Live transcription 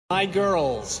My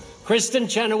girls, Kristin,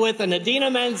 Chenowith, and Idina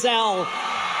Menzel,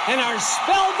 and our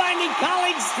spellbinding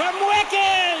colleagues from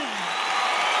Wicked!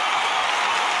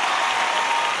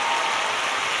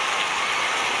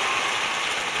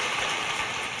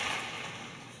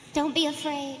 Don't be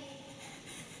afraid.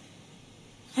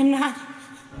 I'm not.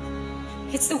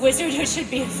 It's the wizard who should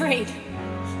be afraid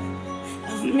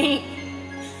of me.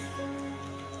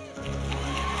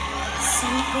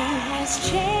 Something has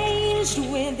changed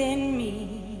within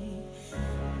me.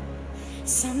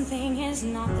 Something is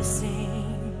not the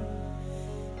same.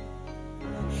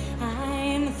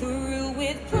 I'm through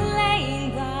with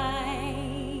playing by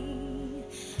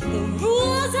the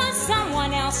rules of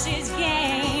someone else's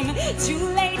game. Too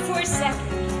late for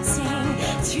second guessing.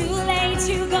 Too late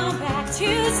to go back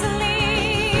to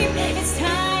sleep. It's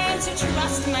time to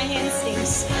trust my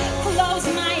instincts. Close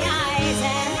my eyes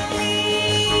and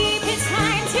sleep. It's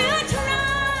time to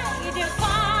try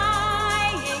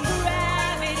defying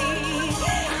gravity.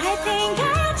 I think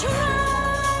I'll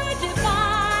try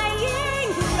defying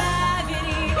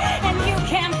gravity, and you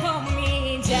can't pull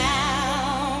me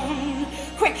down.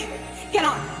 Quick, get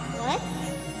on. What?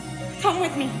 Come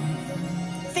with me.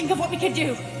 Think of what we could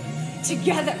do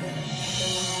together.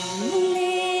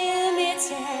 Unlimited.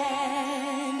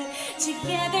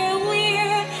 Together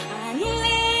we're unlimited.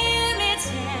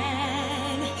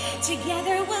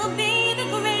 Together we'll be the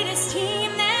greatest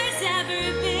team there's ever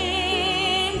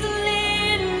been.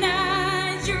 Glenna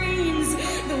dreams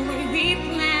the way we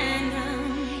planned them.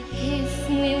 If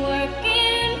we work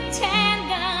in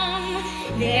tandem,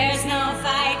 there's no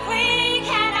fight we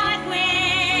cannot win.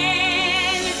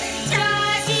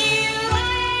 Just you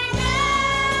and I,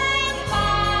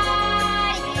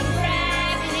 defying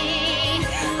gravity.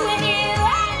 With you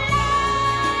and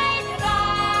I,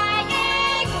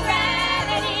 defying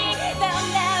gravity. They'll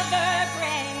never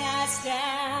bring us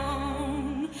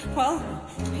down. Well,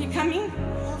 are you coming?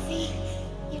 Sophie,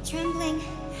 you're trembling.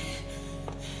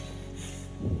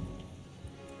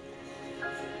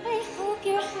 I hope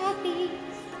you're happy.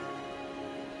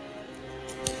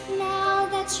 Now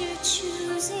that you're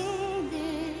choosing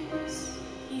this.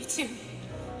 You too.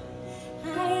 I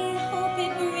hope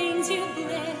it brings you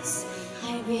bliss. I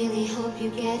really hope you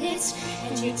get it.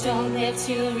 And you don't live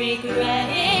to regret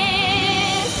it.